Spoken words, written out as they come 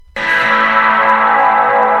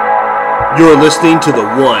You're listening to the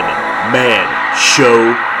One Man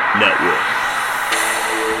Show Network.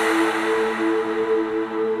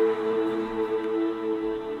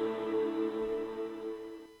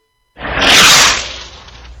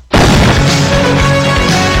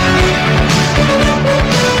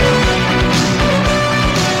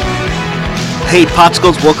 Hey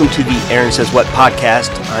Popsicles, welcome to the Aaron Says What podcast.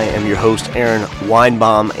 I am your host, Aaron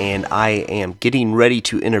Weinbaum, and I am getting ready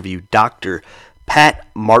to interview Dr. Pat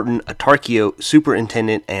Martin, a Tarkio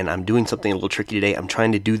superintendent, and I'm doing something a little tricky today. I'm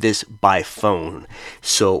trying to do this by phone,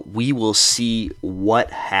 so we will see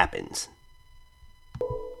what happens.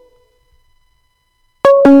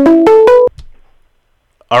 All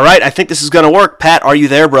right, I think this is going to work. Pat, are you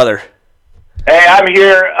there, brother? Hey, I'm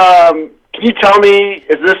here. Can you tell me,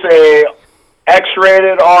 is this a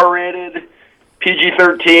X-rated, R-rated,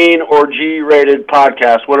 PG-13, or G-rated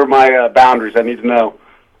podcast? What are my boundaries? I need to know.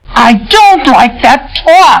 I don't like that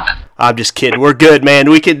talk. I'm just kidding. We're good, man.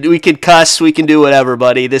 We could cuss. We can do whatever,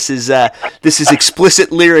 buddy. This is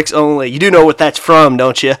explicit lyrics only. You do know what that's from,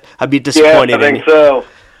 don't you? I'd be disappointed. Yeah, I think so.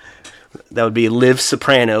 That would be Liv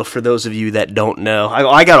Soprano for those of you that don't know.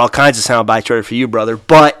 I got all kinds of sound bites ready for you, brother.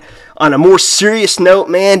 But on a more serious note,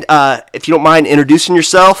 man, if you don't mind introducing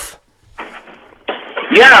yourself.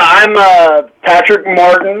 Yeah, I'm Patrick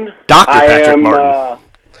Martin. Dr. Patrick Martin.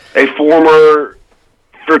 A former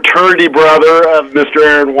fraternity brother of Mr.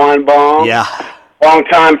 Aaron Weinbaum. Yeah.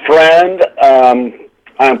 Longtime friend.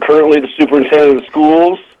 I'm currently the superintendent of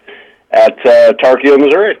schools at Tarkio,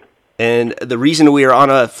 Missouri. And the reason we are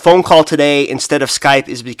on a phone call today instead of Skype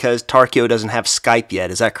is because Tarkio doesn't have Skype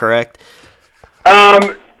yet. Is that correct?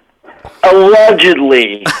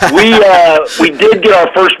 Allegedly. We did get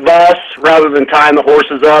our first bus rather than tying the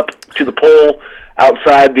horses up to the pole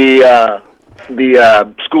outside the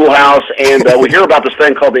schoolhouse, and we hear about this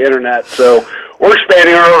thing called the internet. So we're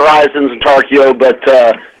expanding our horizons in Tarkio, but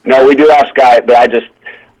no, we do have Skype. But I just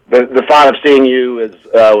the thought of seeing you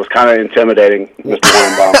was kind of intimidating, Mr.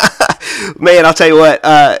 Weinbaum. Man, I'll tell you what.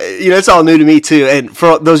 It's all new to me too. And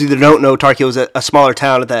for those of you that don't know, Tarkio is a smaller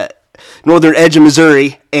town at the northern edge of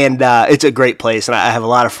Missouri, and it's a great place, and I have a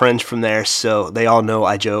lot of friends from there, so they all know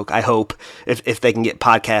I joke. I hope if they can get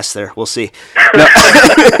podcasts there. We'll see. No.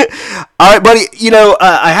 All right, buddy,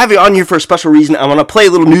 I have you on here for a special reason. I want to play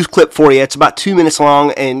a little news clip for you. It's about 2 minutes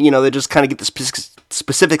long, and, they just kind of get the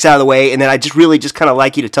specifics out of the way, and then I just really just kind of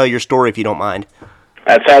like you to tell your story if you don't mind.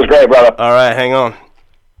 That sounds great, brother. All right, hang on.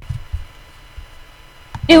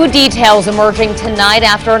 New details emerging tonight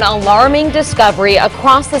after an alarming discovery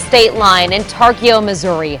across the state line in Tarkio,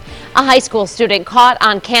 Missouri. A high school student caught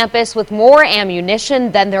on campus with more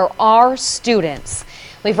ammunition than there are students.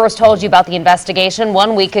 We first told you about the investigation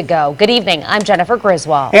 1 week ago. Good evening, I'm Jennifer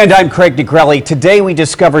Griswold. And I'm Craig Negrelli. Today we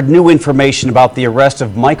discovered new information about the arrest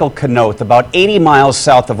of Michael Kanoth about 80 miles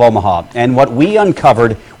south of Omaha. And what we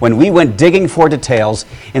uncovered when we went digging for details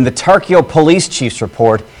in the Tarkio police chief's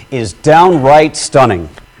report is downright stunning.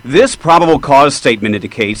 This probable cause statement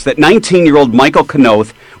indicates that 19-year-old Michael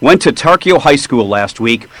Kanoth went to Tarkio High School last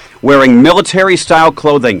week wearing military-style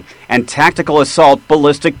clothing and tactical assault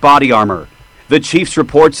ballistic body armor. The chief's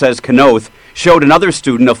report says Kanoth showed another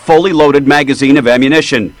student a fully loaded magazine of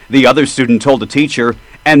ammunition. The other student told the teacher,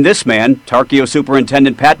 and this man, Tarkio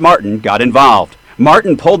Superintendent Pat Martin, got involved.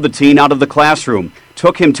 Martin pulled the teen out of the classroom,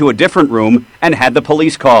 took him to a different room, and had the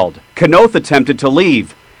police called. Kanoth attempted to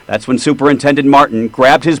leave. That's when Superintendent Martin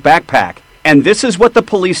grabbed his backpack. And this is what the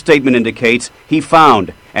police statement indicates he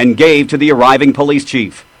found and gave to the arriving police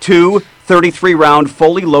chief. 2 33-round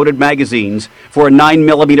fully loaded magazines for a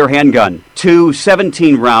 9mm handgun. 2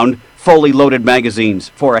 17-round fully loaded magazines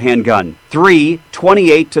for a handgun. 3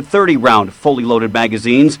 28 to 30-round fully loaded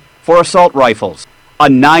magazines for assault rifles. A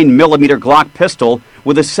 9mm Glock pistol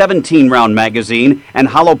with a 17-round magazine and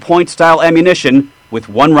hollow point-style ammunition with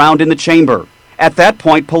 1 round in the chamber. At that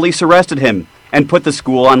point, police arrested him and put the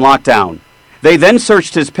school on lockdown. They then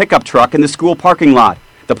searched his pickup truck in the school parking lot.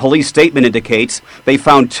 The police statement indicates they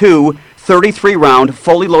found 2 33-round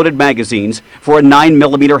fully loaded magazines for a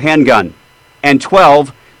 9mm handgun and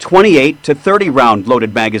 12 28 to 30-round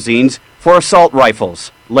loaded magazines for assault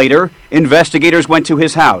rifles. Later, investigators went to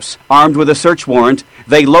his house. Armed with a search warrant,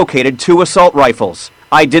 they located 2 assault rifles.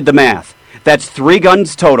 I did the math. That's 3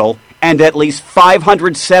 guns total and at least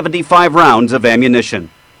 575 rounds of ammunition.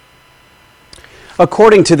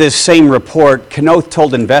 According to this same report, Kanoth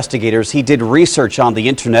told investigators he did research on the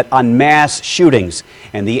internet on mass shootings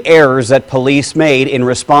and the errors that police made in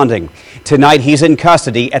responding. Tonight, he's in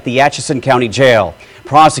custody at the Atchison County Jail.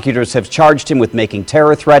 Prosecutors have charged him with making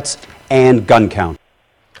terror threats and gun count.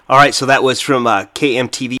 All right, so that was from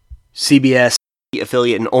KMTV, CBS.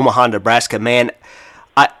 affiliate in Omaha, Nebraska. Man,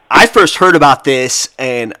 I first heard about this,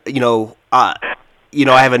 and I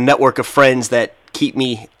have a network of friends that keep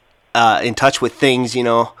me in touch with things,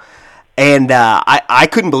 and I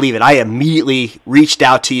couldn't believe it. I immediately reached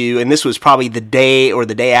out to you, and this was probably the day or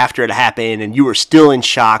the day after it happened, and you were still in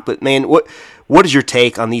shock. But man, what is your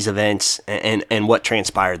take on these events and what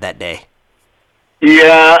transpired that day?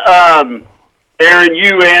 Yeah, Aaron,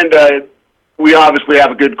 you and we obviously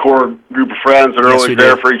have a good core group of friends that are always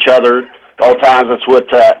there for each other at all times. That's what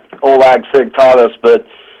Olag Sig taught us. But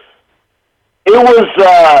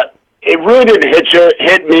it really didn't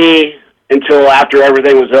hit me until after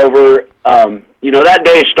everything was over. That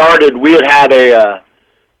day started, we had a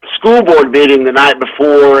school board meeting the night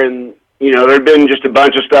before, and, there'd been just a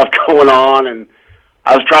bunch of stuff going on, and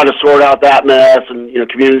I was trying to sort out that mess and,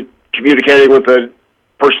 communicating with the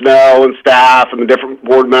personnel and staff and the different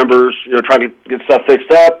board members, trying to get stuff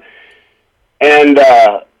fixed up. And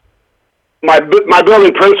my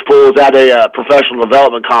building principal was at a professional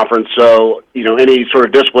development conference, so, any sort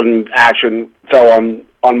of discipline action fell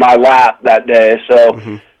on my lap that day. So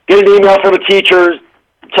get an email from a teacher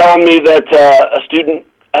telling me that a student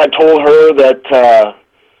had told her that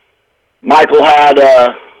Michael had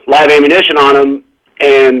live ammunition on him.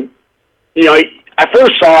 And, I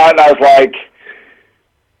first saw it and I was like,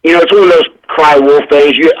 it's one of those cry wolf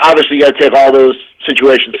things. Obviously you got to take all those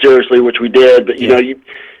situations seriously, which we did, but,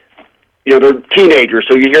 they're teenagers,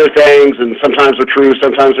 so you hear things, and sometimes they're true,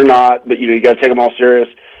 sometimes they're not, but, you got to take them all serious.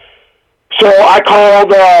 So I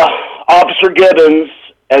called Officer Gibbons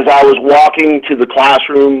as I was walking to the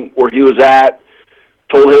classroom where he was at,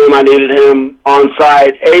 told him I needed him on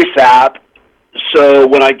site ASAP. So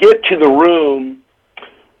when I get to the room,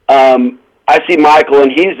 I see Michael,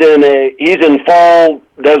 and he's in full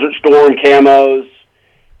Desert Storm camos.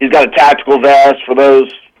 He's got a tactical vest. For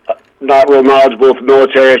those not real knowledgeable with the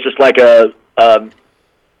military, it's just like a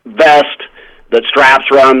vest that straps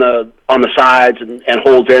around on the sides and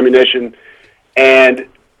holds ammunition. And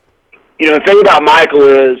the thing about Michael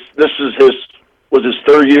is this was his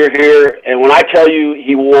third year here, and when I tell you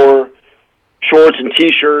he wore shorts and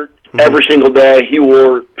T-shirt every single day, he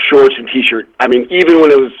wore shorts and T-shirt. I mean, even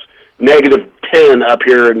when it was -10 up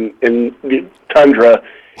here in the tundra,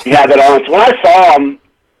 he had that on. So when I saw him,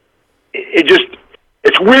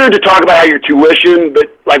 it's weird to talk about how your tuition, but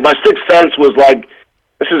like my sixth sense was like,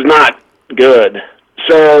 this is not good.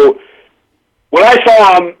 So when I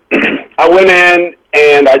saw him, I went in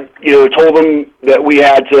and I told him that we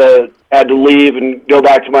had to leave and go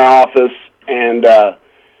back to my office. And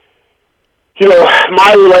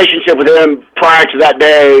my relationship with him prior to that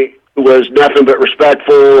day was nothing but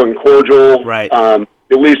respectful and cordial, right?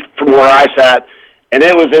 At least from where I sat, and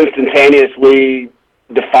it was instantaneously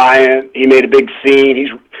defiant. He made a big scene.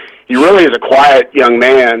 He really is a quiet young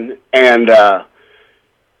man, and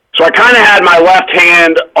so I kind of had my left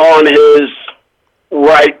hand on his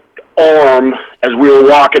right arm as we were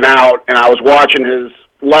walking out, and I was watching his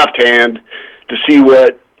left hand to see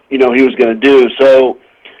what he was going to do. So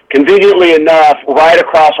conveniently enough, right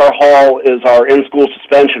across our hall is our in-school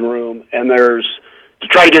suspension room, and to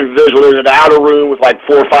try to get a visual, there's an outer room with like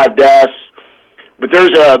 4 or 5 desks, but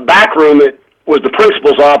there's a back room that was the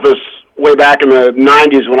principal's office way back in the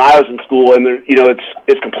 90s when I was in school, and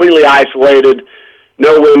it's completely isolated,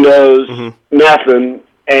 no windows, nothing,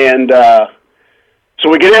 and so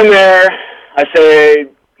we get in there. I say,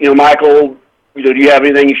 Michael, do you have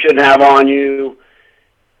anything you shouldn't have on you?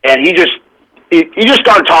 And he just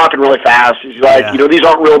started talking really fast. He's like, these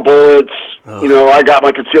aren't real bullets. Oh. I got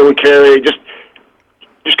my conceal and carry.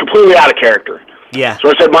 Just completely out of character. Yeah. So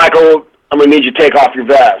I said, Michael, I'm going to need you to take off your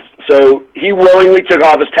vest. So he willingly took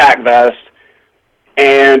off his tack vest,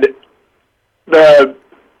 and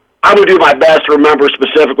I'm going to do my best to remember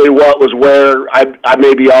specifically what was where. I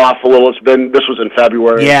may be off a little. This was in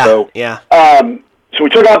February. Yeah, so, yeah. So we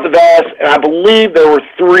took off the vest, and I believe there were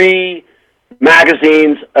 3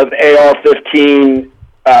 magazines of AR-15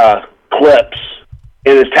 clips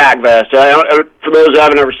in his tack vest. For those who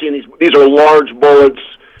haven't ever seen these are large bullets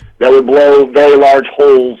that would blow very large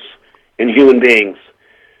holes in human beings.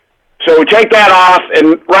 So we take that off,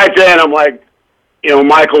 and right then I'm like,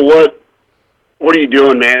 Michael, what are you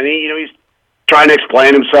doing, man? And he's trying to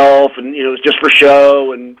explain himself, and it's just for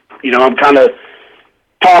show, and I'm kind of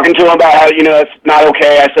talking to him about how it's not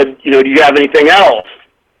okay. I said, do you have anything else?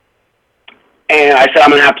 And I said, I'm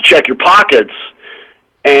going to have to check your pockets.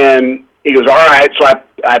 And he goes, all right. So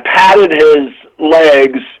I patted his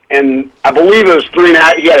legs, and I believe it was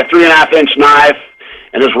 3.5. He had a 3.5-inch knife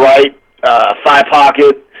in his right thigh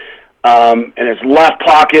pocket. In his left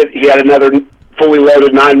pocket, he had another fully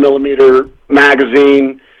loaded 9mm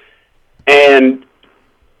magazine, and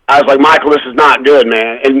I was like, Michael, this is not good,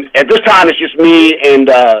 man. And at this time, it's just me and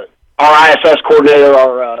our ISS coordinator,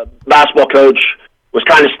 our basketball coach, was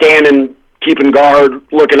kind of standing, keeping guard,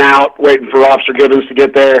 looking out, waiting for Officer Gibbons to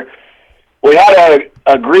get there. We had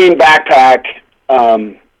a green backpack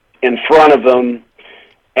in front of him,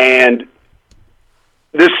 and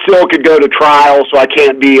this still could go to trial, so I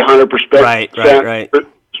can't be 100%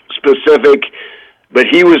 specific. But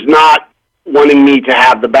he was not wanting me to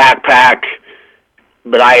have the backpack,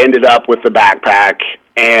 but I ended up with the backpack.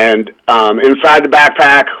 And inside the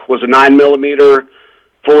backpack was a 9mm,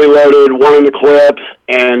 fully loaded, one in the clip,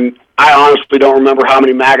 and I honestly don't remember how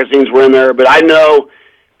many magazines were in there, but I know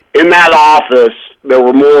in that office there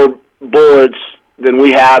were more bullets than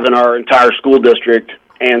we have in our entire school district.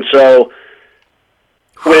 And so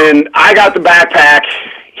when I got the backpack,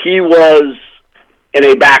 he was in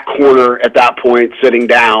a back corner at that point, sitting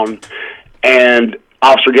down, and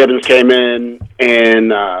Officer Gibbons came in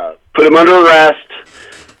and put him under arrest.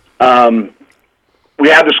 We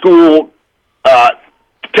had the school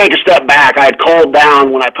take a step back. I had called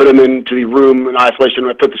down when I put him into the room in isolation.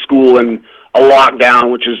 I put the school in a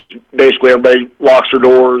lockdown, which is basically everybody locks their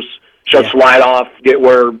doors, shuts the light off, get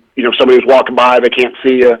where, if somebody's walking by, they can't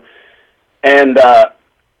see you. And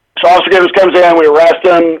so Officer Gibbons comes in, we arrest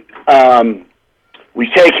him, we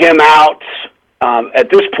take him out. At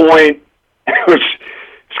this point,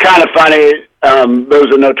 it's kind of funny, those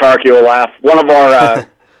that know Tarkio will laugh. One of our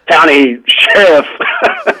county sheriff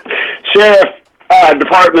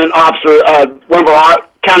department officer, one of our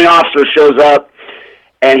county officers shows up,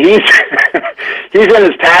 and he's in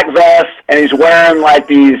his tack vest, and he's wearing like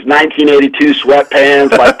these 1982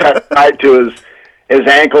 sweatpants, like cut tight to his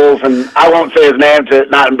ankles, and I won't say his name to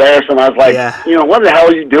not embarrass him. I was like, what the hell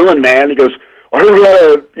are you doing, man? He goes, well, we got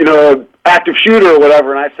a active shooter or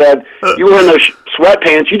whatever, and I said, you wearing those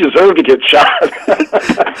sweatpants, you deserve to get shot.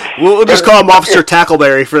 We'll just call him Officer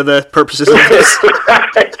Tackleberry for the purposes of this.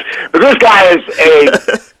 Right. But this guy is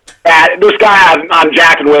this guy I'm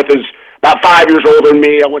jacking with is about 5 years older than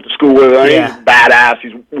me. I went to school with him. He's badass.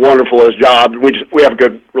 He's wonderful at his job. We have a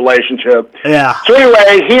good relationship. Yeah. So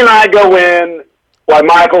anyway, he and I go in while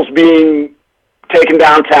Michael's being taken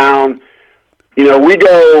downtown. We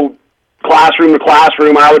go classroom to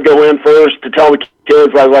classroom. I would go in first to tell the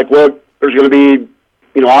kids, I was like, look, there's going to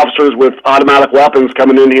be, officers with automatic weapons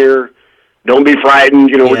coming in here. Don't be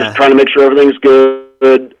frightened. We're just trying to make sure everything's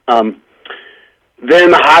good. Then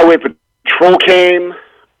the highway patrol came.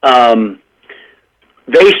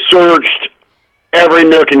 They searched every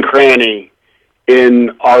nook and cranny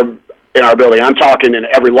in our building. I'm talking in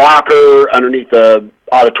every locker, underneath the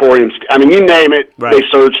auditorium. I mean, you name it, they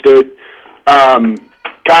searched it.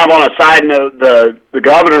 Kind of on a side note, the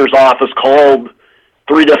governor's office called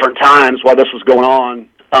 3 different times while this was going on.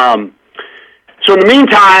 So in the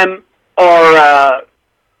meantime,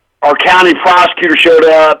 our county prosecutor showed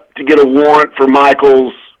up to get a warrant for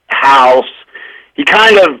Michael's house.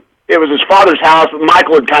 It was his father's house, but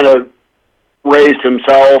Michael had kind of raised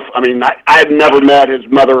himself. I mean, I had never met his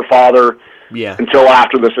mother or father until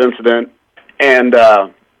after this incident. And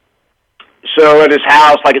so at his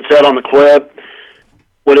house, like it said on the clip,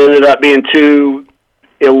 what ended up being 2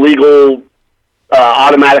 illegal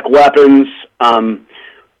automatic weapons.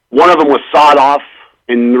 One of them was sawed off,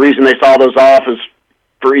 and the reason they saw those off is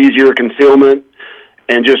for easier concealment,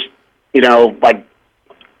 and just, like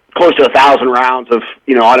close to 1,000 rounds of,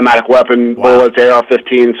 automatic weapon bullets,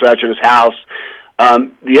 AR-15 and such in his house.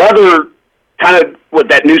 The other kind of what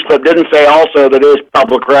that news clip didn't say also that is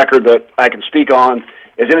public record that I can speak on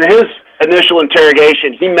is in his initial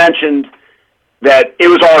interrogation, he mentioned that it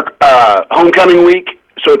was our homecoming week.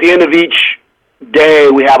 So at the end of each day,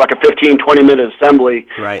 we have like a 15, 20-minute assembly.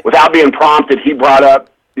 Right. Without being prompted, he brought up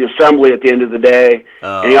the assembly at the end of the day.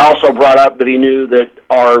 And he also brought up that he knew that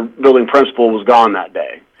our building principal was gone that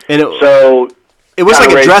day. And it was like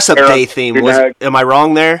a dress-up day theme. Am I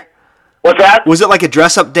wrong there? What's that? Was it like a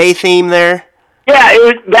dress-up day theme there?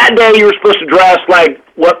 Yeah, that day you were supposed to dress like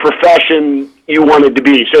what profession you wanted to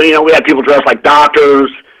be. So, we had people dressed like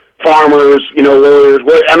doctors, farmers, lawyers,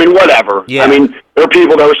 whatever. Yeah. I mean, there were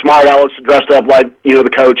people that were smart alecks dressed up like,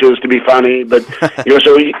 the coaches to be funny. But,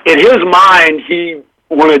 so in his mind, he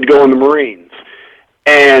wanted to go in the Marines.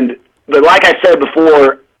 But like I said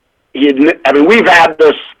before, we've had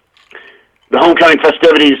the homecoming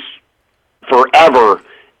festivities forever.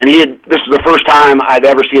 And this is the first time I'd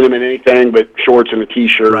ever seen him in anything but shorts and a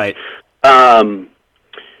T-shirt. Right.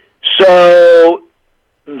 So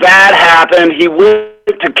that happened. He went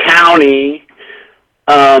to county.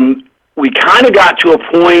 We kind of got to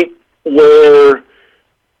a point where,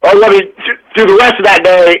 I mean, through the rest of that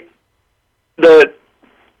day, the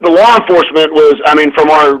law enforcement was, I mean, from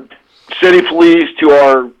our city police to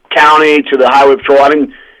our county to the highway patrol, I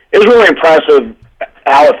mean, it was really impressive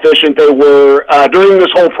how efficient they were. During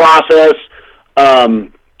this whole process,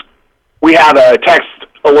 we have a text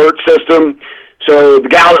alert system. So the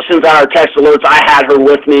gal that sends out our text alerts, I had her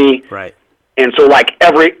with me. Right. And so, like,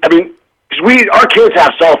 our kids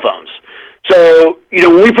have cell phones. So,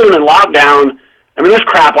 when we put them in lockdown, I mean, there's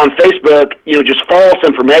crap on Facebook, just false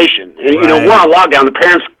information. And, right. We're on lockdown. The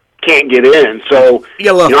parents can't get in. So you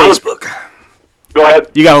gotta love Facebook. Go ahead.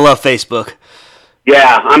 You gotta love Facebook.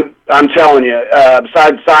 Yeah, I'm telling you.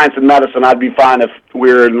 Besides science and medicine, I'd be fine if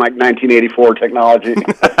we were in, like, 1984 technology.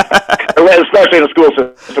 Especially in a school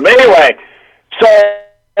system. Anyway,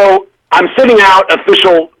 so I'm sending out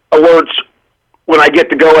official alerts when I get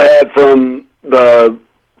the go-ahead from the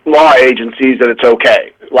law agencies that it's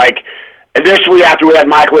okay. Like, initially, after we had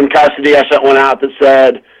Michael in custody, I sent one out that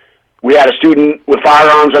said, we had a student with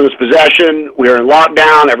firearms in his possession, we are in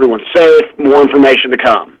lockdown, everyone's safe, more information to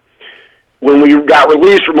come. When we got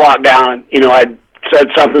released from lockdown, I said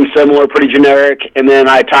something similar, pretty generic, and then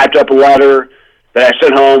I typed up a letter that I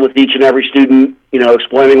sent home with each and every student,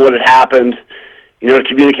 explaining what had happened, to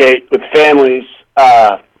communicate with families.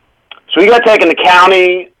 So we got taken to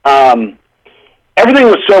county. Everything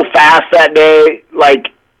was so fast that day, like,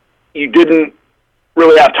 you didn't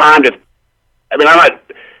really have time to,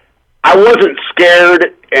 I wasn't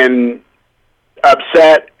scared and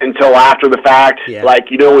upset until after the fact. Yeah. Like,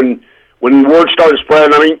 when word started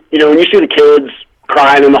spreading, when you see the kids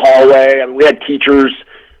crying in the hallway, we had teachers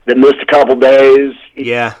that missed a couple days,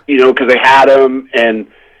 Yeah. Because they had them, and,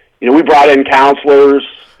 we brought in counselors,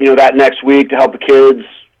 that next week to help the kids,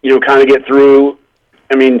 kind of get through.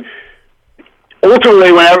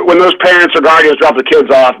 Ultimately, when those parents or guardians drop the kids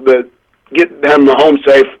off, but get them home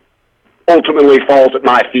safe ultimately falls at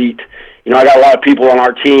my feet. I got a lot of people on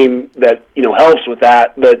our team that, helps with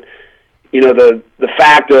that, but, the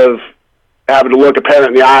fact of having to look a parent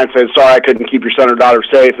in the eye and say, sorry, I couldn't keep your son or daughter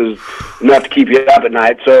safe is enough to keep you up at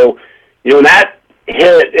night. So, when that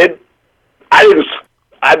hit,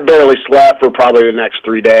 I barely slept for probably the next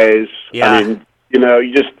 3 days. Yeah.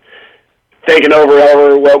 You just thinking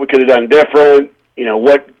over what we could have done different,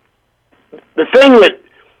 the thing that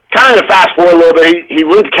kind of fast forward a little bit, he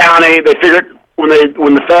went to county, they figured when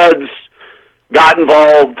the feds got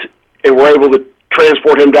involved and were able to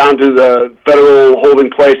transport him down to the federal holding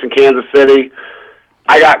place in Kansas City,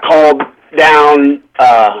 I got called down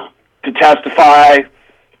to testify.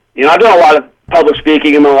 I've done a lot of public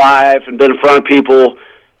speaking in my life and been in front of people,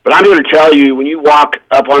 but I'm here to tell you, when you walk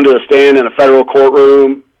up onto a stand in a federal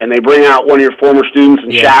courtroom and they bring out one of your former students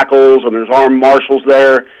in shackles and there's armed marshals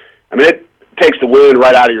there, it takes the wind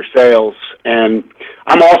right out of your sails. And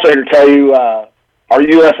I'm also here to tell you, our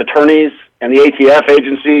U.S. attorneys and the ATF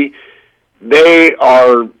agency, they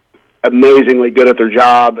are amazingly good at their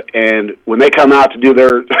job, and when they come out to do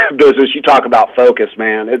their business, you talk about focus,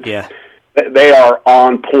 man. They are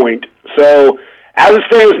on point. So, as it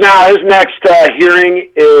stands now, his next hearing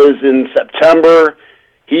is in September.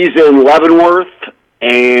 He's in Leavenworth,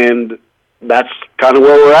 and that's kind of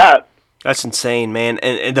where we're at. That's insane, man.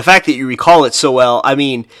 And the fact that you recall it so well,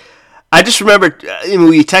 I just remembered,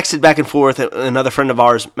 we texted back and forth. Another friend of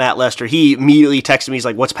ours, Matt Lester, he immediately texted me. He's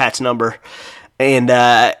like, what's Pat's number? And,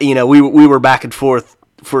 we were back and forth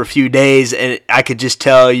for a few days, and I could just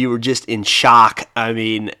tell you were just in shock.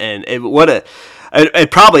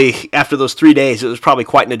 It probably, after those 3 days, it was probably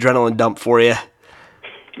quite an adrenaline dump for you.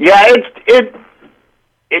 Yeah,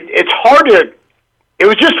 it's hard to, it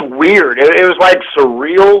was just weird. It was like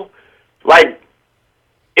surreal. Like,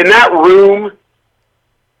 in that room,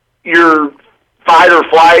 your fight or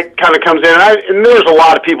flight kind of comes in. And there's a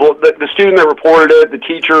lot of people, the student that reported it, the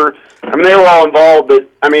teacher, they were all involved. But,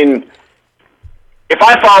 if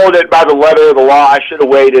I followed it by the letter of the law, I should have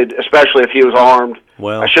waited, especially if he was armed.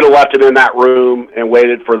 Well, I should have left him in that room and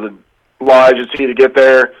waited for the law agency to get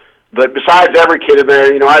there. But besides every kid in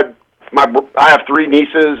there, I have 3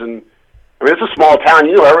 nieces, and it's a small town.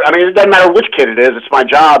 It doesn't matter which kid it is. It's my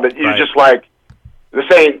job. But you're just like, this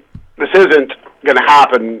isn't going to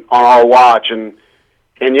happen on our watch. And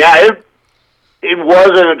yeah, it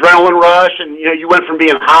was an adrenaline rush, and you went from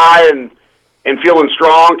being high and feeling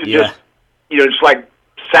strong to just like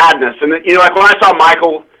sadness. And like when I saw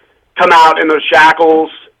Michael come out in those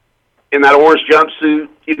shackles in that orange jumpsuit,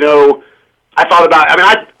 I thought about.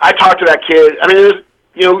 I talked to that kid.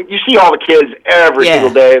 You see all the kids every single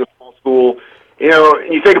day in a small school.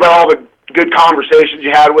 And you think about all the good conversations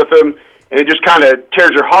you had with them, and it just kind of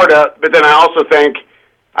tears your heart up. But then I also think,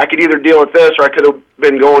 I could either deal with this or I could have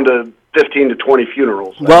been going to 15 to 20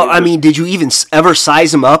 funerals. Well, I mean, did you even ever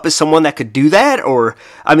size him up as someone that could do that? Or,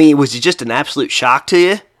 I mean, was it just an absolute shock to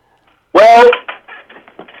you? Well,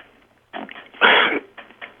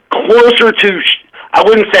 closer to, I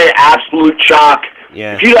wouldn't say absolute shock.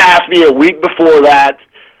 Yeah. If you'd asked me a week before that,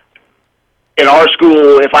 in our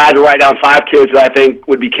school, if I had to write down 5 kids that I think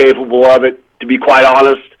would be capable of it, to be quite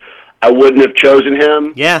honest, I wouldn't have chosen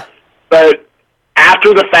him. Yeah. But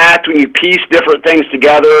after the fact, when you piece different things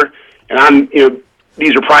together, and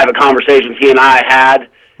these are private conversations he and I had,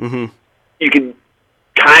 you could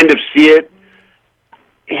kind of see it.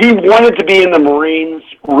 He wanted to be in the Marines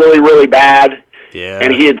really, really bad. Yeah.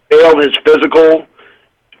 And he had failed his physical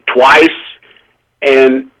twice.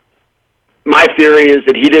 And my theory is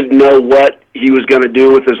that he didn't know what he was going to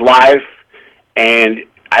do with his life. And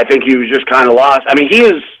I think he was just kind of lost. I mean, he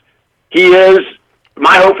is,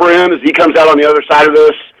 my hope for him is he comes out on the other side of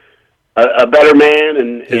this a better man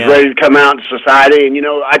and is ready to come out into society. And,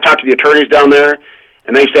 I talked to the attorneys down there,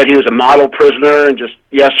 and they said he was a model prisoner and just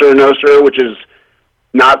yes sir, no sir, which is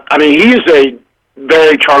not, I mean, he's a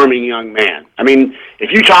very charming young man. I mean,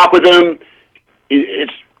 if you talk with him,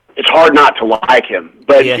 it's hard not to like him.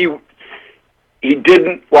 But he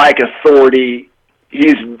didn't like authority.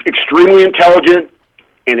 He's extremely intelligent,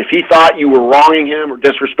 and if he thought you were wronging him or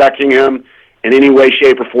disrespecting him in any way,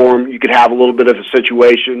 shape, or form, you could have a little bit of a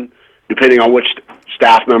situation, depending on which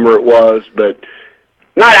staff member it was. But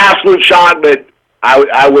not absolute shock, but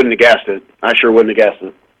I wouldn't have guessed it. I sure wouldn't have guessed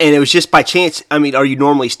it. And it was just by chance. I mean, are you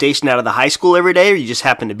normally stationed out of the high school every day, or you just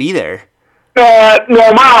happen to be there? No,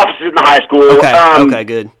 my office is in the high school. Okay,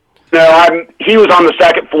 good. No, he was on the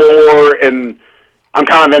second floor, and I'm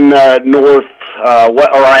kind of in the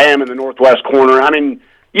I am in the northwest corner. I mean,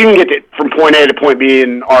 you can get from point A to point B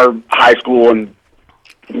in our high school in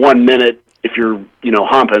 1 minute if you're,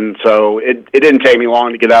 humping. So it didn't take me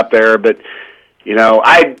long to get up there. But, in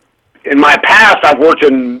my past, I've worked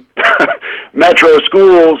in metro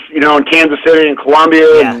schools, in Kansas City and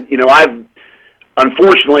Columbia. Yeah. And, I've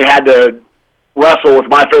unfortunately had to wrestle with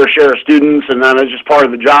my fair share of students, and then it's just part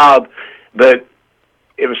of the job. But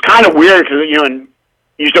it was kind of weird because, and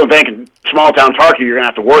you just don't think in small-town Tarkio you're going to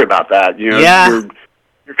have to worry about that. Yeah.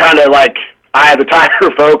 You're kind of like, eye of the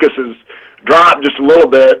tiger focus has dropped just a little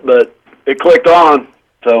bit, but it clicked on.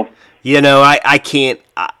 So I can't.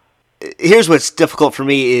 Here's what's difficult for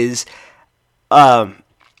me is, it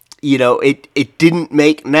didn't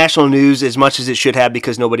make national news as much as it should have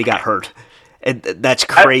because nobody got hurt. And that's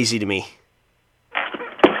crazy to me.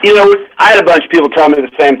 I had a bunch of people tell me the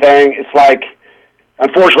same thing. It's like,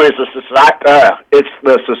 unfortunately, it's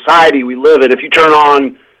the society we live in. If you turn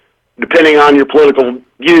on, depending on your political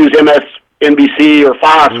views, MSNBC or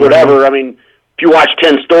Fox, whatever, I mean, if you watch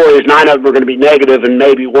 10 stories, 9 of them are going to be negative and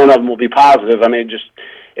maybe one of them will be positive. I mean,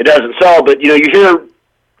 it doesn't sell. But, you're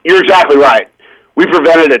exactly right. We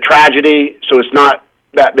prevented a tragedy, so it's not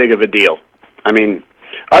that big of a deal. I mean,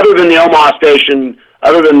 other than the Omaha station,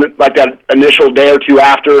 other than like that initial day or two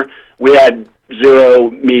after, we had zero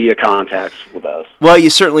media contacts with us. Well, you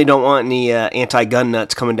certainly don't want any anti-gun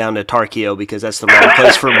nuts coming down to Tarkio because that's the wrong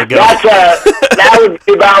place for them to go. That would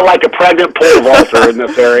be about like a pregnant pole vaulter in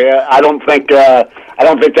this area. I don't think that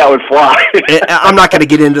would fly. I'm not going to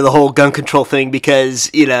get into the whole gun control thing because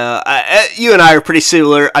you and I are pretty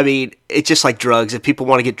similar. I mean, it's just like drugs. If people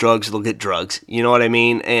want to get drugs, they'll get drugs. You know what I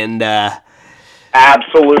mean? And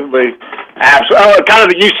absolutely. Kind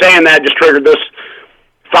of you saying that just triggered this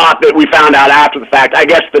thought that we found out after the fact. I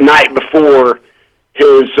guess the night before,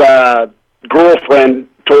 his girlfriend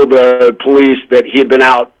told the police that he had been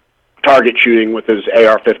out target shooting with his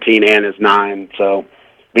AR-15 and his 9. So,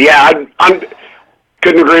 but yeah, I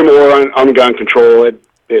couldn't agree more on gun control.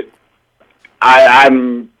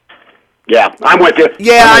 I'm with you.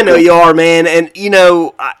 Yeah, I know you are, man. And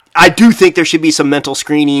I do think there should be some mental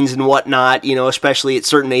screenings and whatnot. Especially at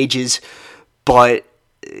certain ages. But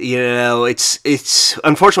it's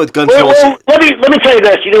unfortunate with gun control. Well, let me tell you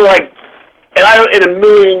this. In a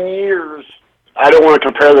million years, I don't want to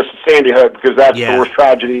compare this to Sandy Hook because that's the worst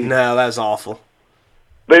tragedy. No, that was awful.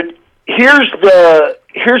 But here's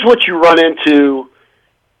what you run into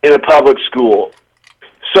in a public school.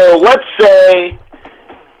 So let's say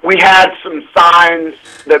we had some signs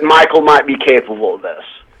that Michael might be capable of this,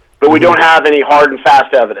 but we don't have any hard and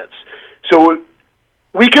fast evidence. So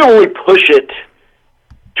we can only push it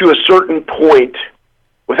to a certain point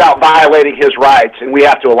without violating his rights, and we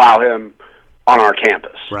have to allow him on our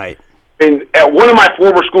campus. Right. And at one of my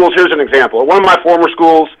former schools, here's an example. At one of my former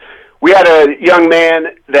schools, we had a young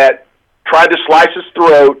man that tried to slice his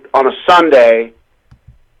throat on a Sunday,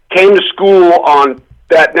 came to school on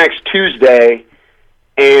that next Tuesday,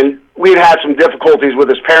 and we had some difficulties with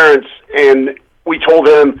his parents, and we told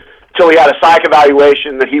him until he had a psych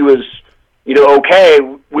evaluation that he was, okay,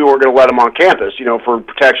 we weren't going to let him on campus, for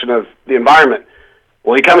protection of the environment.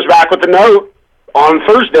 Well, he comes back with a note on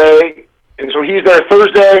Thursday, and so he's there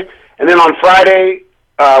Thursday, and then on Friday,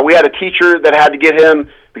 we had a teacher that had to get him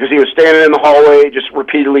because he was standing in the hallway just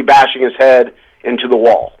repeatedly bashing his head into the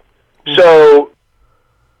wall. So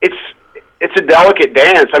it's a delicate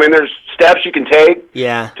dance. I mean, there's steps you can take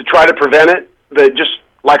to try to prevent it. That just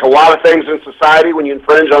like a lot of things in society, when you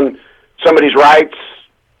infringe on somebody's rights,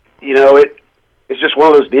 it's just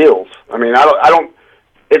one of those deals. I mean, I don't.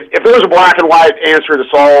 If there was a black and white answer to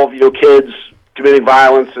solve, kids committing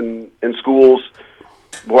violence in schools,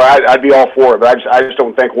 boy, I'd be all for it. But I just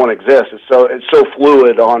don't think one exists. It's so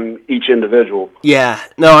fluid on each individual. Yeah,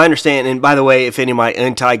 no, I understand. And by the way, if any of my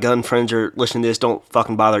anti-gun friends are listening to this, don't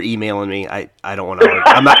fucking bother emailing me. I don't want to.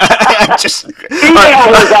 I'm not. I just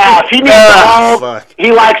email his ass. He needs to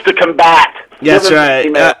He likes to combat. That's right.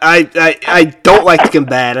 I don't like to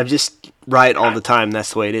combat. I'm just right all the time.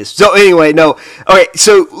 That's the way it is. So anyway, no. All right,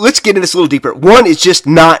 so let's get into this a little deeper. One is just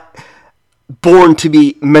not born to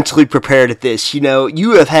be mentally prepared at this.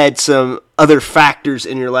 You have had some other factors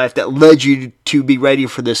in your life that led you to be ready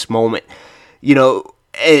for this moment.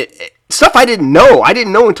 Stuff I didn't know. I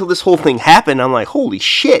didn't know until this whole thing happened. I'm like, holy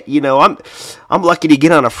shit! I'm lucky to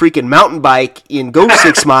get on a freaking mountain bike and go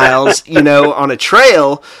 6 miles. On a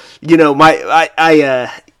trail.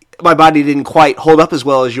 My body didn't quite hold up as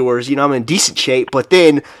well as yours. I'm in decent shape, but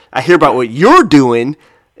then I hear about what you're doing.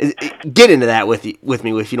 Get into that with me,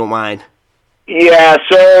 if you don't mind. Yeah,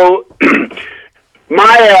 so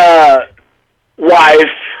my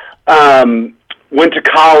wife went to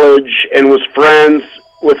college and was friends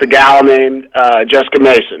with a gal named Jessica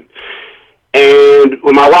Mason. And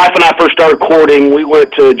when my wife and I first started courting, we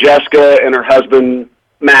went to Jessica and her husband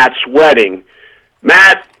Matt's wedding.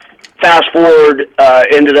 Matt, fast forward,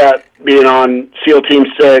 ended up being on SEAL Team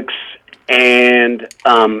 6, and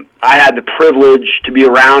I had the privilege to be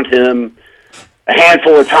around him a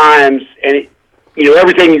handful of times, and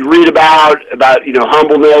everything you read about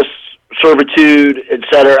humbleness, servitude,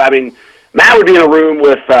 etc. I mean, Matt would be in a room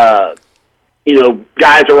with guys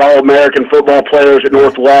that are all American football players at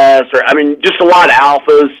Northwest, or just a lot of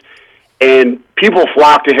alphas, and people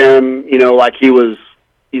flocked to him, like he was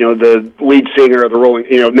the lead singer of the Rolling,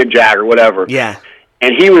 Mick Jagger, whatever. Yeah,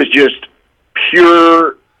 and he was just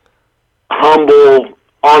pure, humble.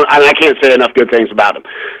 And I can't say enough good things about him.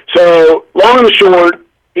 So, long and short,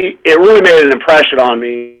 it really made an impression on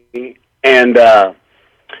me. And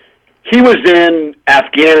he was in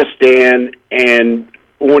Afghanistan, and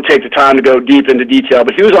we won't take the time to go deep into detail,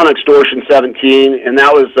 but he was on Extortion 17, and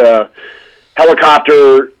that was a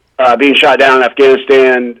helicopter being shot down in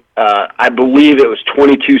Afghanistan. I believe it was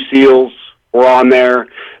 22 SEALs were on there.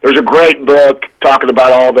 There's a great book talking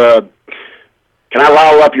about all the... Can I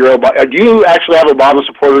rile up your Obama? Do you actually have Obama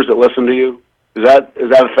supporters that listen to you? Is that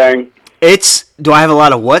a thing? Do I have a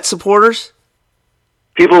lot of what supporters?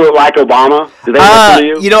 People that like Obama. Do they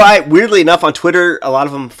listen to you? Weirdly enough, on Twitter, a lot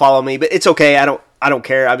of them follow me, but it's okay. I don't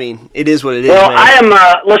care. I mean, it is what it is. Well, man. I am.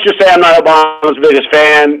 Let's just say I'm not Obama's biggest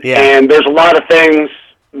fan, and there's a lot of things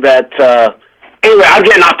that. Anyway, I'm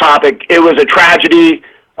getting off topic. It was a tragedy.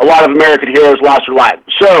 A lot of American heroes lost their lives.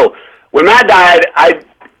 So when Matt died,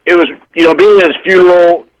 it was, being at his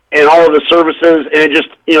funeral and all of the services, and it just,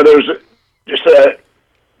 there's just a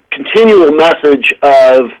continual message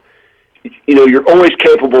of, you're always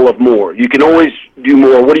capable of more. You can always do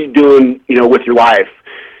more. What are you doing, with your life,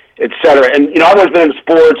 et cetera. And, I've always been into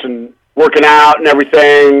sports and working out and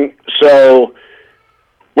everything. So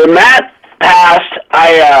when Matt passed,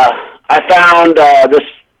 I found this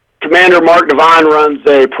Commander Mark Devine runs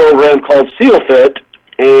a program called SEAL Fit,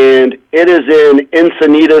 and it is in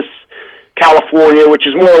Encinitas, California, which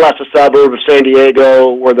is more or less a suburb of San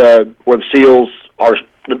Diego, where the SEALs are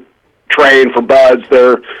trained for BUDS.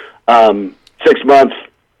 Their 6-month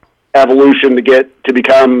evolution to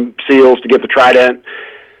become SEALs, to get the Trident.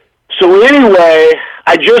 So anyway,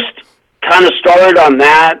 I just kind of started on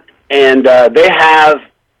that, and they have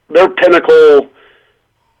their pinnacle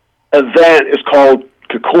event is called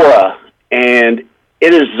Kokora, and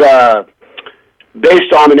it is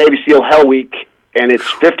based on the Navy SEAL Hell Week, and it's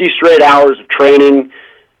 50 straight hours of training.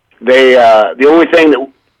 They the only thing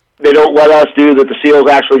that they don't let us do that the SEALs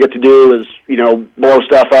actually get to do is blow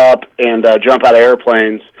stuff up and jump out of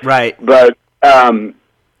airplanes. Right. But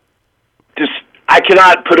just I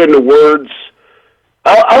cannot put into words.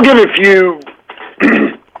 I'll give a few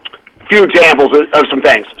examples of some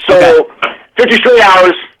things. So 50 straight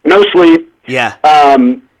hours, no sleep, Yeah.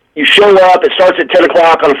 You show up. It starts at 10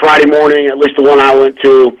 o'clock on a Friday morning, at least the one I went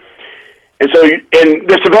to. And so, and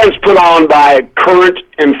this event's put on by current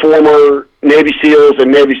and former Navy SEALs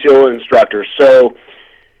and Navy SEAL instructors. So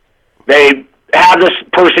they have this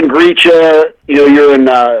person greet you. You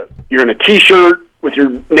know, you're in a T-shirt with your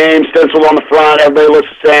name stenciled on the front. Everybody looks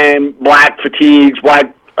the same. Black fatigues,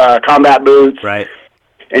 black combat boots. Right.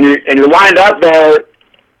 And you're lined up there.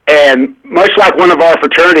 And much like one of our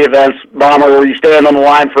fraternity events, Bomber, where you stand on the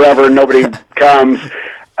line forever and nobody comes.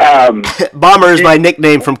 Bomber is my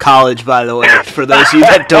nickname from college, by the way, for those of you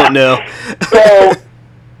that don't know. So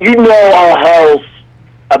you know all hell's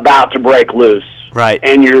about to break loose. Right.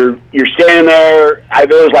 And you're standing there. I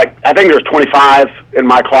think there was 25 in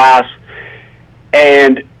my class.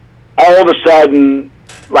 And all of a sudden,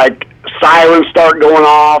 like, sirens start going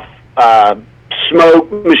off,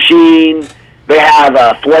 smoke machine. They have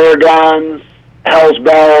flare guns. Hell's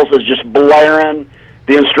Bells is just blaring.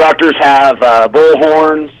 The instructors have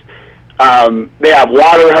bullhorns. They have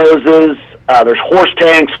water hoses. There's horse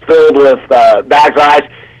tanks filled with bags of ice.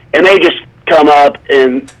 And they just come up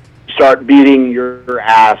and start beating your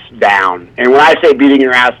ass down. And when I say beating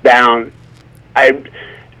your ass down,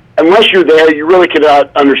 unless you're there, you really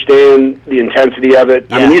cannot understand the intensity of it.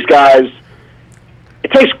 Yeah. I mean, these guys,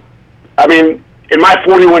 in my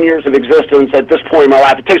 41 years of existence, at this point in my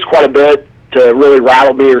life, it takes quite a bit to really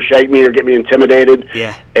rattle me or shake me or get me intimidated.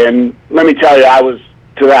 Yeah. And let me tell you, I was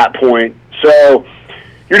to that point. So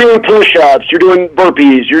you're doing push-ups, you're doing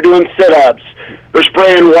burpees, you're doing sit-ups. They're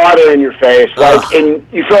spraying water in your face. And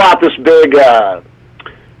you fill out this big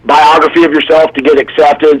biography of yourself to get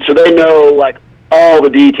accepted. So they know, like, all the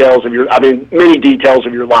details of many details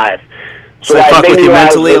of your life. So they fuck with you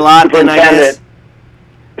mentally a lot, then, I guess?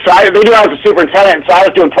 So they knew I was a superintendent, so I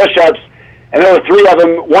was doing push-ups, and there were 3 of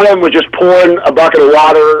them. One of them was just pouring a bucket of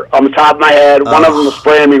water on the top of my head. One of them was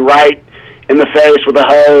spraying me right in the face with a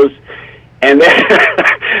hose. And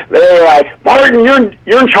they were like, Martin,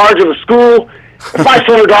 you're in charge of the school. If my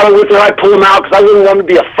son or daughter went there, I'd pull them out because I wouldn't want them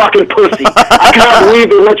to be a fucking pussy. I cannot believe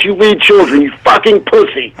they let you lead children, you fucking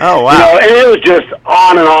pussy. Oh, wow. You know, and it was just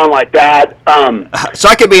on and on like that. So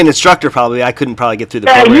I could be an instructor probably. I couldn't probably get through the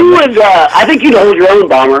Yeah, program. you would. I think you'd hold your own,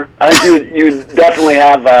 Bomber. I think you'd definitely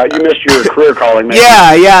have. You missed your career calling, maybe.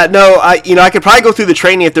 Yeah. No, I could probably go through the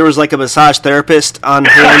training if there was like a massage therapist on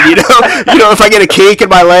hand. If I get a kink in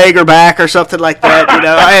my leg or back or something like that.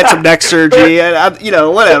 I had some neck surgery.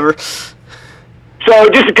 Whatever. So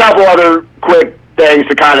just a couple other quick things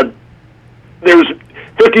to kind of. There's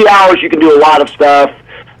 50 hours. You can do a lot of stuff,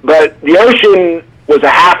 but the ocean was a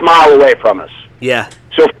half-mile away from us. Yeah.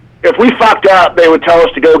 So if we fucked up, they would tell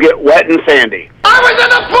us to go get wet and sandy. I was in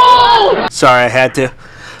the pool! Sorry, I had to.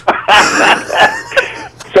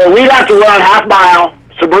 So we'd have to run half mile,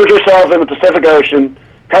 submerge ourselves in the Pacific Ocean,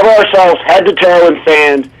 cover ourselves head to toe in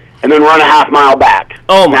sand, and then run a half mile back.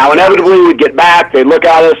 Oh my Now, God. inevitably, we'd get back. They'd look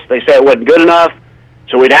at us. They say it wasn't good enough,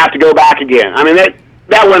 so we'd have to go back again. I mean,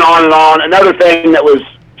 that went on and on. Another thing that was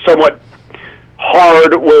somewhat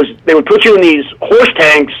hard was they would put you in these horse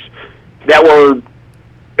tanks that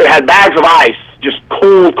had bags of ice, just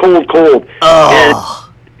cold.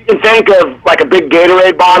 Oh. And you can think of like a big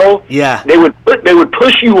Gatorade bottle. Yeah. They would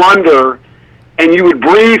push you under, and you would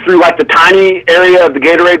breathe through like the tiny area of the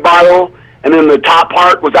Gatorade bottle, and then the top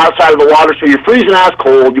part was outside of the water, so you're freezing ass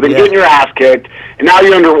cold. You've been getting your ass kicked, and now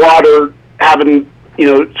you're underwater,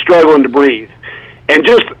 struggling to breathe. And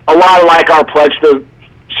just a lot of like our pledge to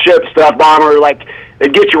ship stuff, Bomber, like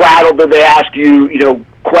they'd get you rattled, but they ask you,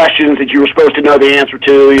 questions that you were supposed to know the answer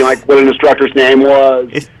to, like what an instructor's name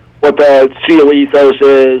was, what the SEAL ethos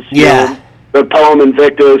is, the poem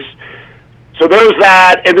Invictus. So there's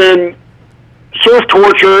that, and then surf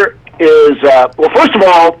torture is, first of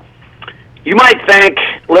all, you might think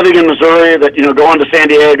living in Missouri that, going to San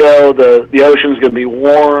Diego, the ocean's going to be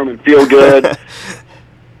warm and feel good.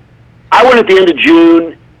 I went at the end of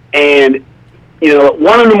June, and, at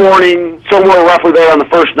 1 in the morning, somewhere roughly there on the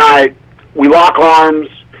first night, we lock arms.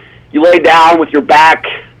 You lay down with your back,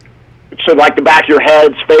 so like the back of your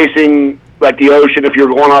head's facing like the ocean if you're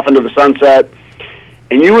going off into the sunset.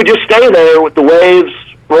 And you would just stay there with the waves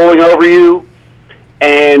rolling over you.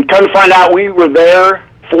 And come to find out we were there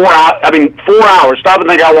 4 hours. Stop and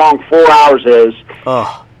think how long 4 hours is.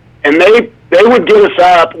 Oh. And they would get us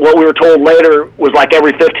up, what we were told later was like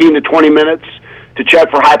every 15 to 20 minutes to check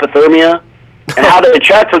for hypothermia. And how they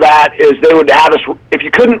check for that is they would have us, if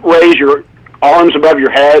you couldn't raise your arms above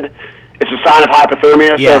your head, it's a sign of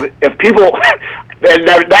hypothermia. Yeah. So if people,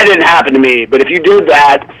 that didn't happen to me, but if you did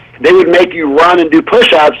that, they would make you run and do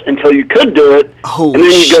push-ups until you could do it, Holy and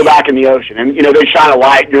then you shit. go back in the ocean. And, they shine a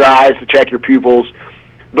light in your eyes to check your pupils.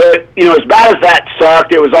 But, as bad as that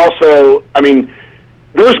sucked, it was also,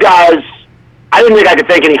 those guys, I didn't think I could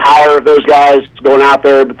think any higher of those guys going out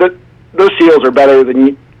there, but those SEALs are better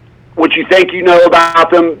than what you think you know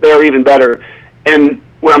about them. They're even better. And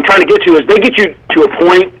what I'm trying to get to is they get you to a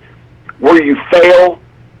point where you fail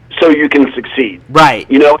so you can succeed. Right.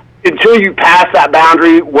 Until you pass that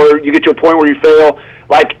boundary where you get to a point where you fail,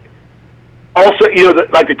 also,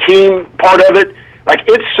 the team part of it,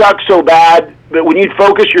 it sucks so bad that when you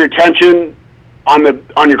focus your attention on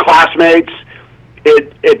your classmates,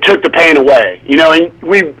 it took the pain away. And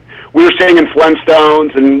we were singing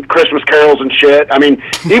Flintstones and Christmas carols and shit.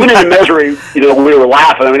 Even in the misery, we were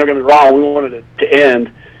laughing. Don't get me wrong, we wanted it to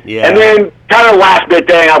end. Yeah. And then kind of the last big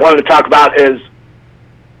thing I wanted to talk about is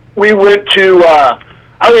we went to,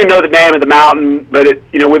 I don't even know the name of the mountain, but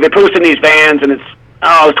they put us in these vans, and it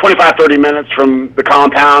was 25, 30 minutes from the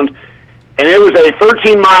compound, and it was a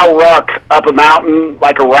 13-mile ruck up a mountain,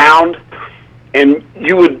 around, and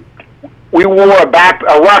we wore a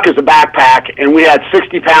ruck as a backpack, and we had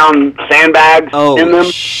 60-pound sandbags in them.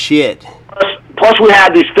 Oh, shit. Plus we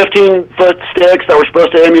had these 15-foot sticks that were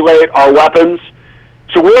supposed to emulate our weapons.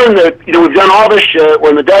 So we're in we've done all this shit. We're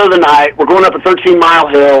in the dead of the night. We're going up a 13-mile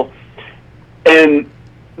hill, and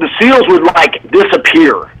the SEALs would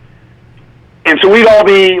disappear. And so we'd all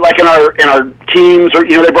be in our teams, or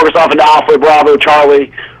they broke us off into Alpha, Bravo,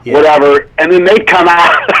 Charlie, whatever, and then they'd come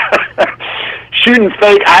out shooting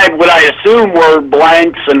fake. What I assume were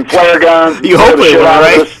blanks and flare guns. You hope they were,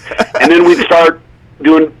 right? And then we'd start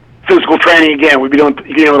doing physical training again. We'd be doing,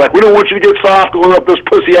 we don't want you to get soft going up this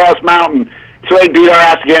pussy ass mountain. So they'd beat our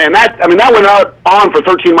ass again, and that went on for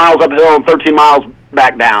 13 miles uphill and 13 miles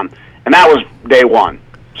back down, and that was day one.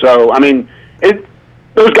 So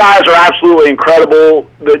those guys are absolutely incredible.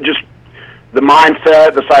 The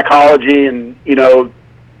mindset, the psychology, and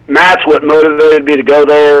that's what motivated me to go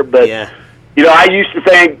there. But I used to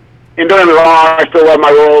think, and don't get me wrong, I still love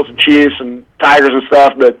my Royals and Chiefs and Tigers and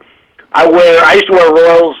stuff, but I used to wear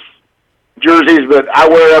Royals jerseys, but I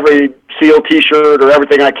wear every SEAL T-shirt or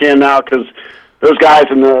everything I can now, because those guys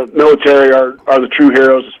in the military are the true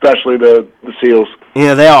heroes, especially the SEALs.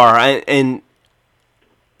 Yeah, they are, and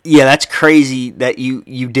that's crazy that you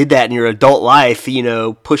did that in your adult life.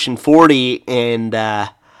 Pushing 40, and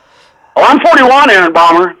I'm 41, Aaron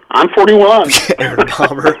Bomber. I'm 41. Aaron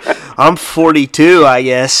Bomber. I'm 42, I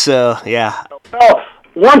guess. So yeah. Well,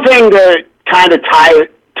 one thing to kind of tie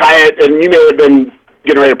it, and you may have been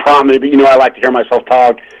getting ready to prompt me, but I like to hear myself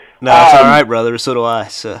talk. No, that's all right, brother. So do I.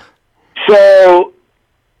 So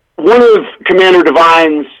one of Commander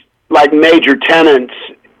Devine's major tenets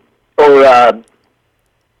or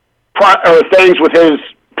things with his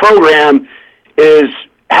program is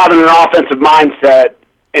having an offensive mindset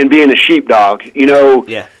and being a sheepdog. The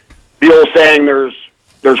old saying,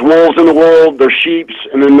 there's wolves in the world, there's sheeps,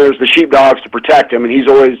 and then there's the sheepdogs to protect them. And he's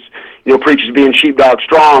always, preaches being sheepdog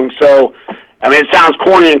strong. So, it sounds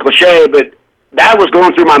corny and cliche, but that was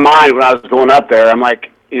going through my mind when I was going up there. I'm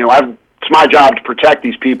like, it's my job to protect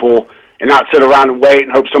these people and not sit around and wait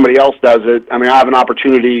and hope somebody else does it. I have an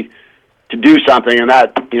opportunity to do something, and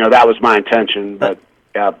that was my intention. But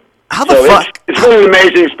yeah, how the fuck? It's really an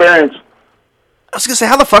amazing experience. I was gonna say,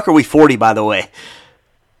 how the fuck are we 40? By the way,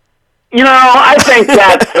 I think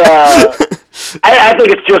that's. I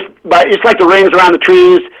think it's just, but it's like the rings around the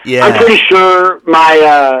trees. Yeah. I'm pretty sure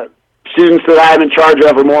my students that I'm in charge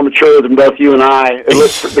of are more mature than both you and I.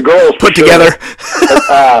 The girls put together.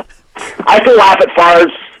 I still laugh at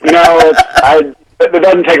farts. It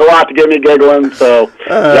doesn't take a lot to get me giggling. So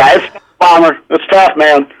it's Bomber. It's tough,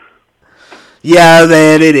 man. Yeah,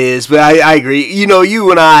 man, it is. But I agree.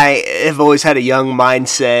 You and I have always had a young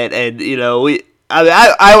mindset, and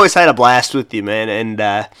I always had a blast with you, man.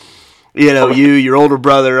 And you, your older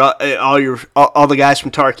brother, all the guys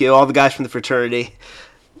from Tarkio, all the guys from the fraternity.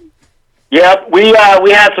 Yep, we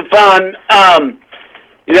had some fun.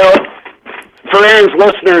 For Aaron's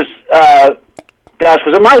listeners, gosh,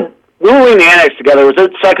 we were in the annex together. Was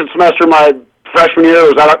it second semester my freshman year, or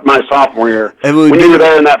was that my sophomore year? When you were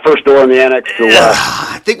there in that first door in the annex to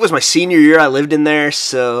I think it was my senior year. I lived in there,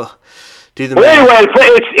 so do the math. Anyway,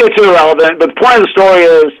 it's irrelevant. But the point of the story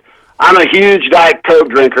is, I'm a huge Diet Coke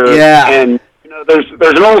drinker. Yeah. And there's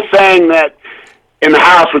an old saying that in the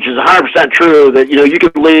house, which is 100% true, that you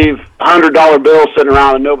could leave $100 bills sitting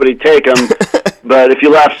around and nobody take them, but if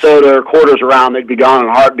you left soda or quarters around, they'd be gone in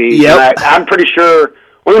a heartbeat. Yep. And I'm pretty sure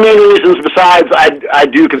one of the main reasons, besides I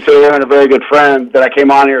do consider Aaron a very good friend, that I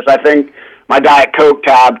came on here is I think my Diet Coke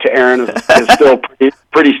tab to Aaron is still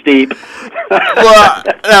pretty steep. Well,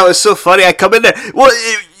 that was so funny. I come in there. Well,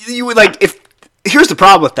 you would like if. Here's the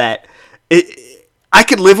problem with that. I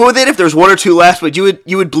could live with it if there's one or two left, but you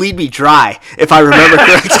would bleed me dry if I remember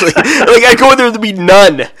correctly. Like I go in there, there'd be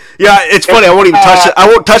none. Yeah, it's funny. I won't even touch it. I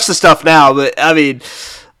won't touch the stuff now. But I mean,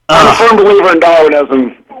 I'm a firm believer in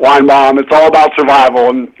Darwinism, Wine Bomb. It's all about survival,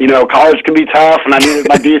 and college can be tough, and I needed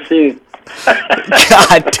my DC.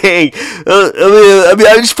 God dang. I mean,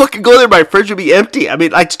 I just fucking go there. My fridge would be empty. I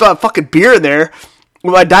mean, I'd still have fucking beer in there.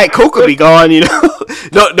 My Diet Coke would be gone,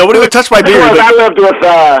 No, nobody would touch my beer. I lived with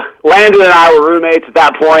Landon and I were roommates at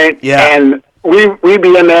that point, and we'd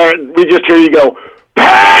be in there, and we just hear you go,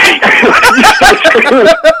 "Hey!"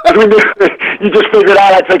 You just figured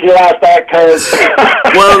out I took your last Diet Coke.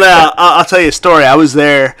 Well, now I'll tell you a story. I was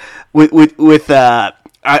there with I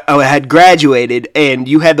had graduated, and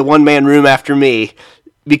you had the one-man room after me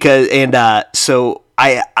so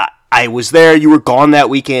I was there. You were gone that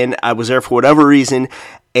weekend. I was there for whatever reason,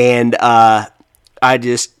 and I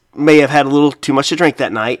just may have had a little too much to drink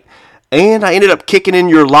that night, and I ended up kicking in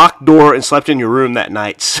your locked door and slept in your room that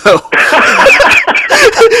night. So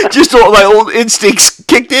just all my old instincts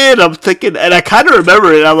kicked in. I'm thinking, and I kind of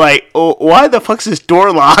remember it. I'm like, oh, why the fuck's this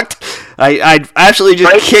door locked? I actually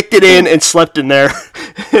just kicked it in and slept in there,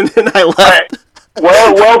 and then I left.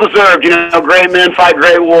 Well deserved. Great men fight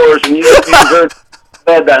great wars, and you deserved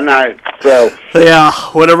bed that night. So yeah,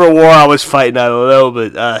 whatever war I was fighting, I don't know,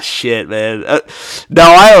 but shit, man. No,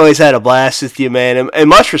 I always had a blast with you, man, and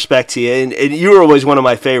much respect to you. And you were always one of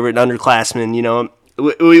my favorite underclassmen.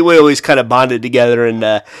 We always kind of bonded together, and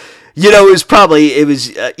it was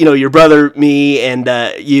your brother, me, and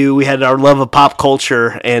you. We had our love of pop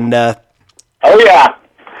culture, and oh yeah.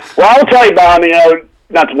 Well, I'll tell you, Bob.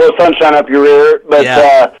 Not to blow sunshine up your rear, but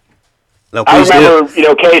no, I remember,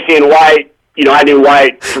 Casey and White. I knew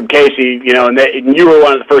White from Casey, and you were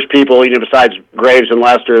one of the first people, besides Graves and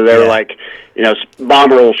Lester. They were like,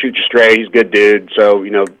 Bomber will shoot you straight. He's a good dude, so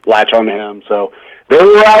latch on to him. So they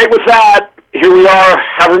were right with that. Here we are,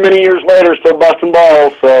 however many years later, still busting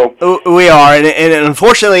balls. So we are, and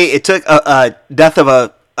unfortunately, it took a death of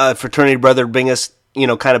a fraternity brother to bring us,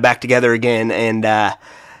 kind of back together again. And I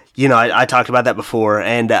talked about that before,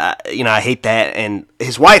 and I hate that. And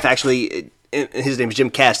his wife actually, his name is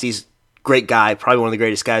Jim Cast. He's great guy, probably one of the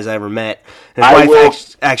greatest guys I ever met. And his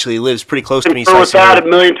wife actually lives pretty close to me. So with that a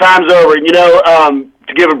million times over.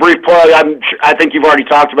 To give a brief plug, I think you've already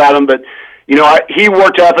talked about him, but he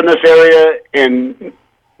worked up in this area, and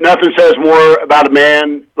nothing says more about a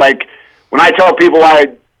man. Like when I tell people I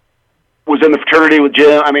was in the fraternity with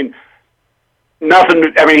Jim,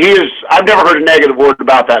 nothing. I've never heard a negative word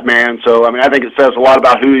about that man. So I think it says a lot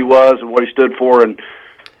about who he was and what he stood for, and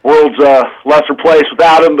world's a lesser place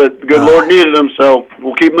without him, but the good Lord needed him, so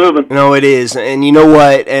we'll keep moving. No, it is. And you know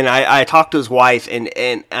what? And I talked to his wife, and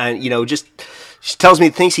just she tells me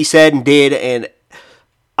the things he said and did, and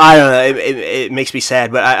I don't know, it makes me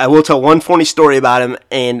sad. But I will tell one funny story about him,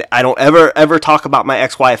 and I don't ever talk about my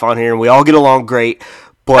ex-wife on here, and we all get along great,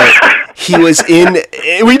 but he was in,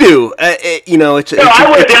 we do, I'm just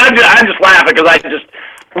laughing, because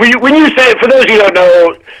when you say, for those of you who don't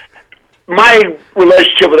know, my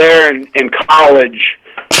relationship with Aaron in college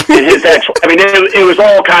and his ex, it was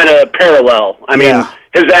all kind of parallel.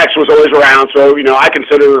 His ex was always around, so, I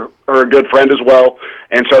consider her a good friend as well.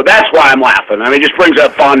 And so that's why I'm laughing. It just brings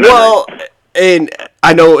up fun memories. Well, and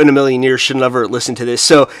I know in a million years she'll never listen to this.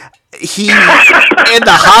 So he in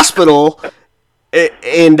the hospital,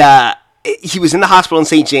 and he was in the hospital in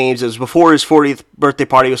St. James. It was before his 40th birthday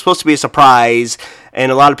party. It was supposed to be a surprise,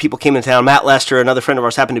 and a lot of people came in town. Matt Lester, another friend of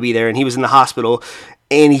ours, happened to be there, and he was in the hospital.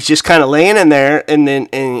 And he's just kind of laying in there, and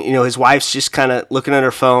his wife's just kind of looking at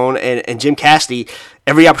her phone. And Jim Cassidy,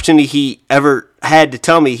 every opportunity he ever had to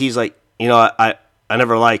tell me, he's like, I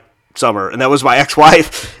never liked Summer, and that was my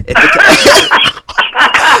ex-wife. I'm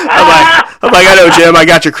like, I know, Jim. I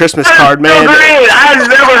got your Christmas card, man. Great. I've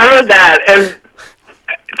never heard that. And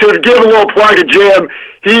to give a little plug to Jim,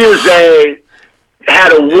 he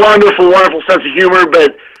had a wonderful, wonderful sense of humor,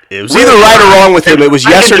 but it was either right or wrong with him. It was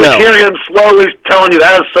yes or no. I can just hear him slowly telling you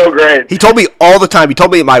that is so great. He told me all the time. He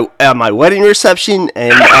told me at my wedding reception,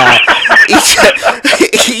 and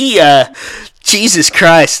Jesus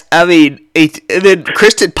Christ. And then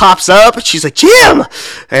Kristen pops up, and she's like, Jim!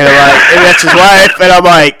 And that's his wife, and I'm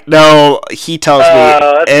like, no, he tells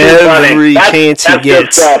me every chance he gets.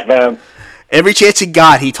 Good stuff, man. Every chance he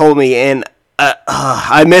got, he told me, and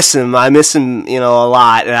I miss him. I miss him, a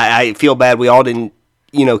lot, and I feel bad we all didn't,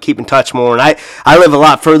 keep in touch more. And I live a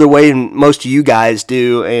lot further away than most of you guys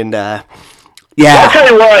do, and Yeah. I'll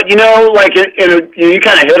tell you what, like, you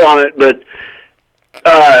kind of hit on it, but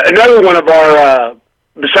another one of our,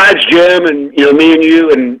 besides Jim and, me and you,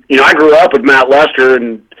 and, I grew up with Matt Lester,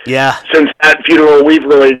 and Yeah. since that funeral, we've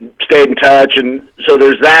really stayed in touch, and so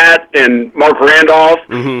there's that, and Mark Randolph,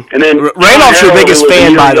 and then Randolph's your biggest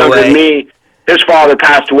fan, by the way. Me, his father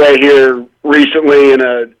passed away here recently in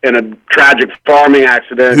a tragic farming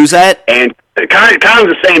accident. Who's that? And kind of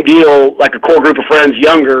the same deal, like a core group of friends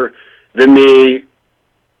younger than me.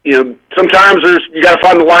 Sometimes you got to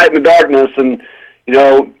find the light in the darkness, and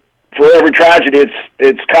for every tragedy,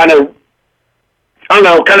 it's kind of, I don't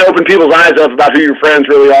know, kind of open people's eyes up about who your friends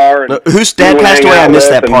really are. And whose dad passed away? I missed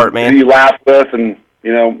that part, man. Who you laugh with, and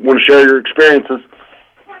want to share your experiences.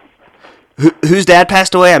 Whose dad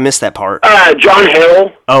passed away? I missed that part. John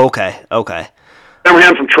Hill. Oh, okay. Remember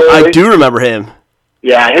him from Troy? I do remember him.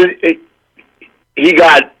 Yeah, his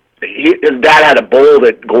dad had a bull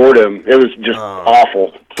that gored him. It was just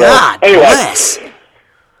awful. So, God anyway. bless.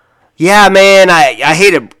 Yeah, man, I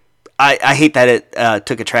hate it. I hate that it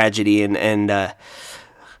took a tragedy, and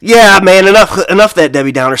yeah, man, enough of that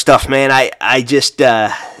Debbie Downer stuff, man. I just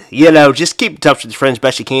just keep in touch with your friends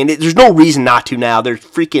best you can. There's no reason not to now. There's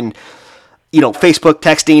freaking Facebook,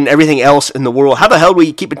 texting, everything else in the world. How the hell do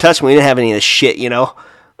we keep in touch when we didn't have any of this shit?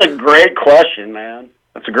 That's a great question, man.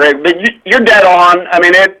 That's a great. But you're dead on. I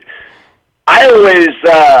mean, I always.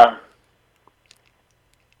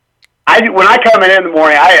 When I come in the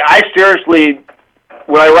morning, I seriously,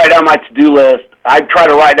 when I write down my to-do list, I try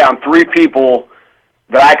to write down 3 people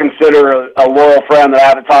that I consider a loyal friend that I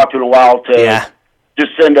haven't talked to in a while to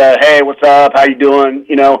just send a, hey, what's up, how you doing,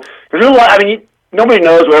 because there's a lot, nobody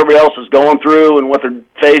knows what everybody else is going through and what they're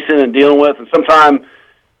facing and dealing with, and sometimes,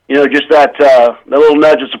 just that little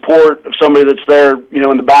nudge of support of somebody that's there,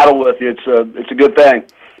 in the battle with you, it's a good thing.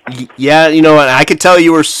 Yeah, and I could tell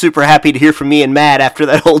you were super happy to hear from me and Matt after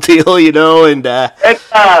that whole deal, and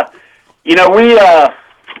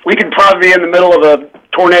we could probably be in the middle of a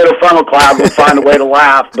tornado funnel cloud and find a way to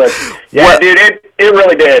laugh, but yeah, dude, it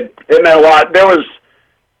really did. It meant a lot. There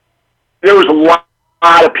was a lot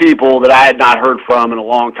of people that I had not heard from in a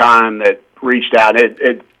long time that reached out.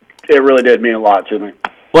 It really did mean a lot to me.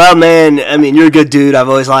 Well, man, you're a good dude. I've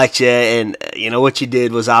always liked you, and what you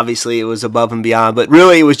did was obviously it was above and beyond. But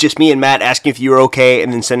really, it was just me and Matt asking if you were okay,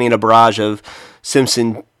 and then sending a barrage of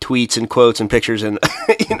Simpson tweets and quotes and pictures, and from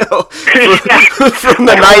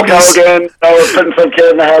the 90s. Hogan, putting some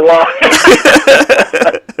kid in the headlock.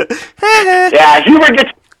 Yeah, humor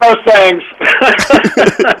gets those things.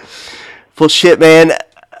 Well, shit, man.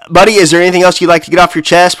 Buddy, is there anything else you'd like to get off your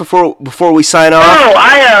chest before we sign off? No,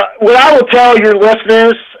 what I will tell your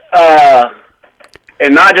listeners,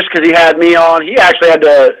 and not just because he had me on, he actually had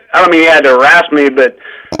to, I don't mean he had to harass me, but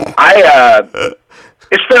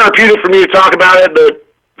it's therapeutic for me to talk about it, but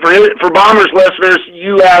for Bombers listeners,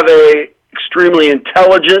 you have a extremely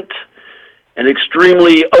intelligent and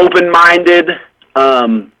extremely open-minded,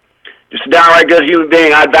 just a downright good human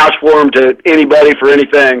being. I'd vouch for him to anybody for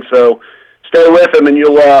anything, so stay with him, and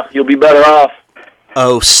you'll be better off.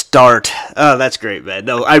 Oh, start. Oh, that's great, man.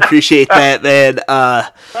 No, I appreciate that, man.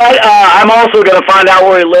 I'm also going to find out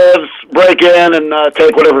where he lives, break in, and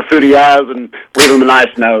take whatever food he has, and leave him a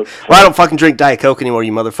nice note. Well, I don't fucking drink Diet Coke anymore,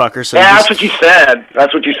 you motherfucker. So yeah, that's what you said.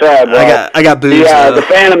 Well, I got booze. The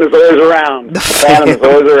Phantom is always around. The Phantom is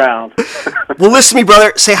always around. Well, listen to me,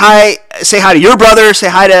 brother. Say hi to your brother. Say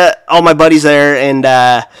hi to all my buddies there, and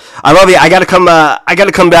I love you. I gotta come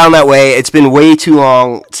down that way. It's been way too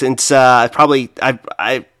long since I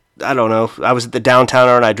don't know. I was at the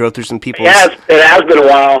downtowner and I drove through some people. Yeah, it has been a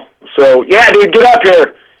while. So yeah, dude, get up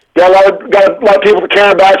here. Got a lot of people that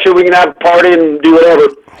care about you. We can have a party and do whatever.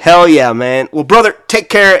 Hell yeah, man. Well, brother, take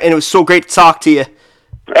care, and it was so great to talk to you.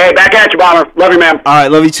 Hey, back at you, Bomber. Love you, man. All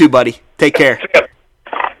right, love you too, buddy. Take care.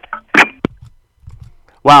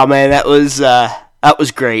 Wow, man, that was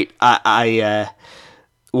great.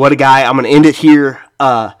 What a guy. I'm gonna end it here.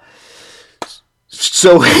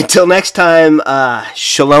 So until next time,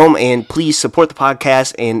 shalom, and please support the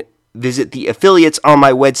podcast and visit the affiliates on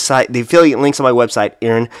my website. The affiliate links on my website,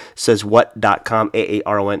 AaronSaysWhat.com,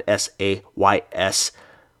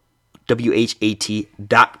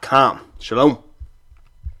 AaronSaysWhat.com. Shalom.